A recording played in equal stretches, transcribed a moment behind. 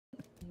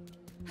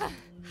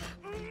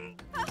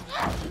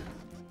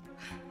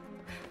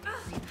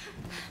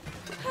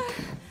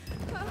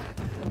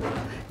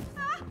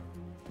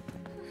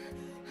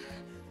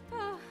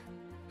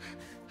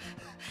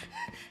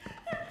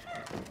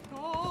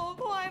Oh,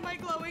 why am I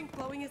glowing?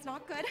 Glowing is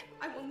not good.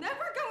 I will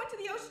never go into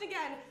the ocean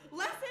again.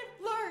 Lesson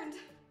learned.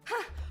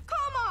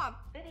 Call Mom.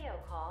 Video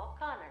call,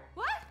 Connor.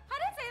 What? I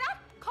didn't say that.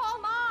 Call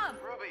Mom.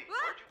 Ruby,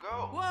 What? where'd you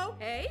go? Whoa.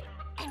 Hey.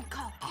 And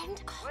call,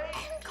 and call, Wait,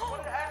 and call. I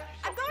wanted to ask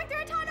you I'm going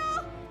through a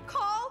tunnel.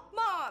 Call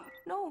Mom.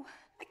 No,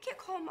 I can't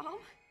call Mom.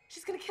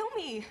 She's gonna kill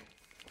me.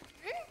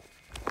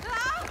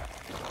 Ah!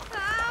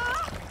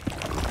 Ah!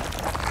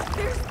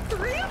 There's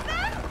 3 of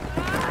them?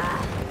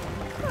 Ah!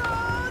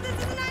 Oh, this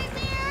is a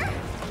nightmare.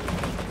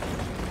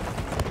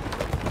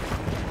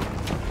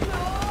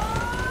 No!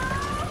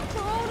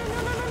 Oh,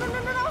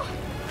 no.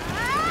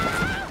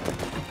 Ah!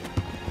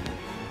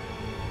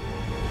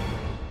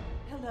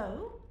 Hello?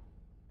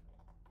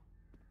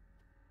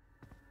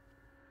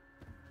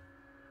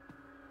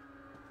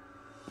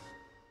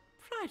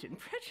 Pride and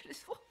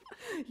Prejudice?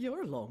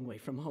 You're a long way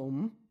from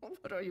home.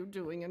 What are you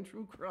doing in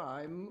true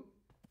crime?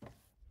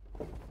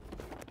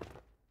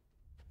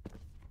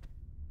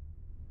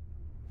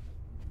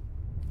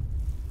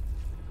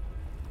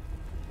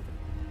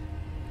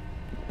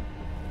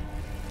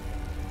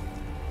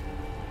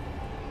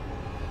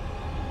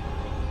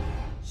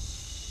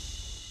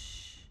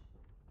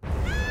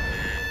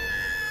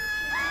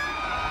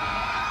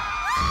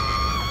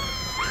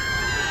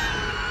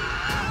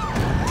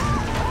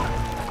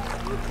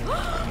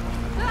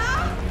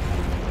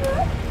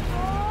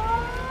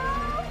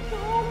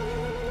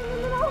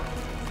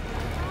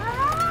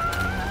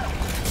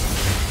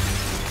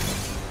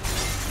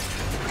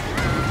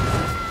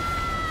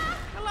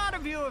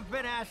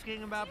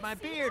 Asking about my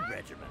beard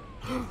regimen.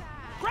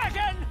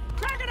 Kraken!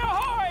 Kraken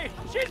ahoy!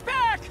 She's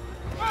back!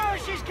 Oh,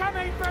 she's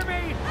coming for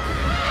me!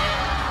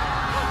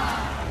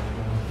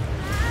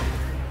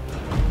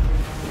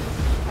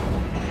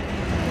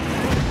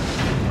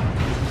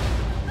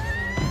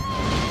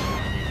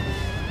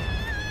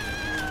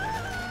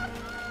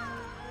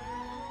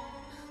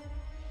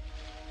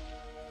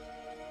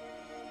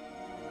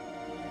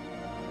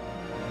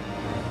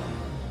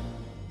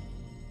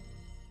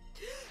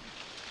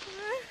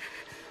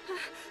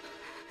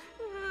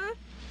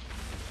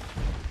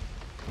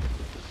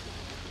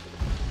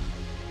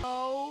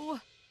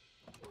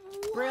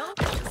 Brill,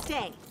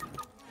 stay.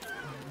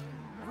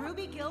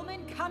 Ruby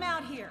Gillman, come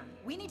out here.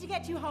 We need to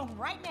get you home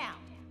right now.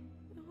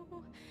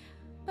 No,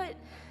 but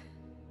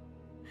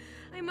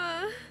I'm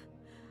a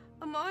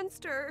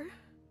monster.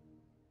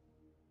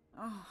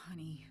 Oh,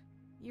 honey,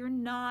 you're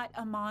not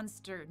a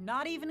monster.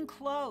 Not even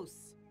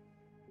close.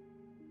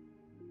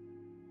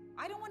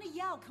 I don't want to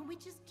yell. Can we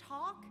just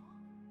talk?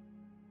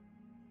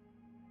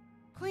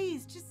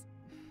 Please,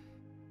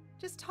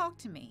 just talk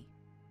to me.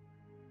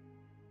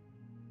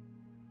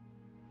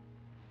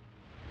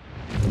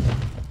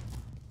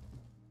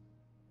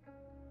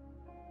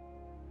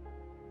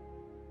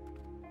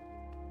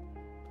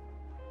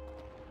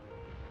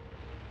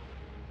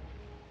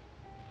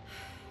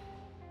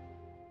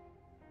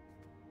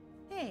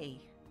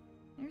 Hey,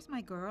 there's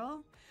my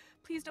girl.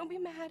 Please don't be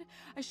mad.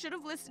 I should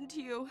have listened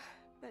to you,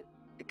 but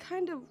it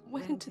kind of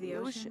went into the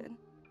ocean.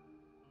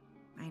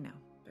 I know,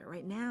 but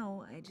right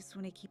now, I just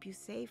want to keep you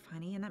safe,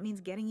 honey, and that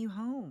means getting you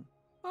home.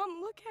 Mom,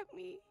 look at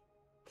me.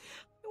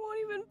 I won't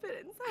even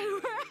fit inside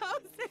of our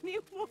house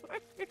anymore.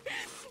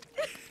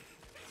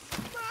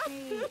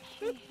 Hey,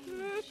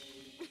 shh.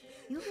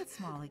 You'll get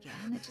small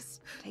again. It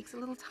just takes a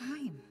little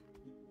time.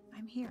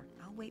 I'm here.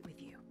 I'll wait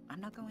with you. I'm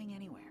not going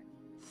anywhere.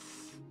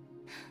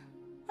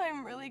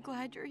 I'm really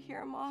glad you're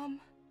here, Mom.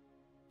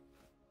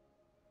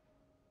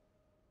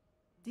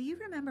 Do you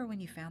remember when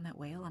you found that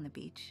whale on the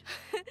beach?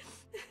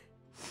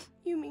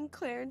 You mean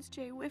Clarence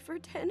J.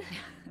 Wifferton?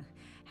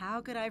 How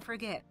could I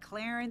forget?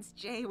 Clarence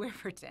J.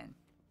 Wifferton.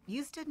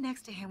 You stood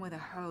next to him with a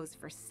hose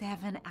for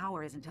 7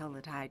 hours until the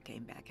tide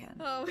came back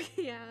in. Oh,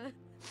 yeah.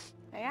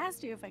 I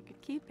asked you if I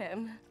could keep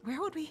him. Where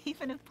would we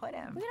even have put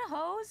him? We had a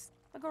hose,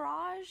 a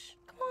garage.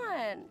 Come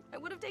on. I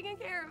would have taken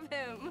care of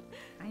him.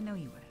 I know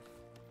you would have.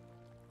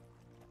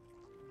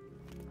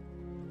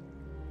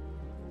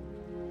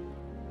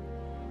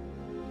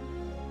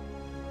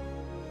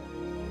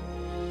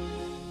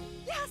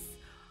 Yes!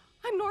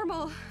 I'm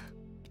normal.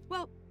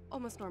 Well,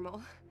 almost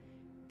normal.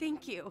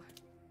 Thank you.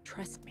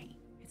 Trust me,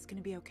 it's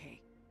gonna be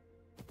okay.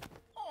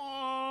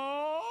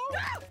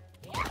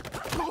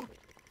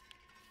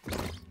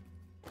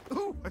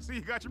 Ooh, I see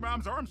you got your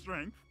mom's arm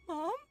string.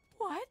 Mom?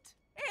 What?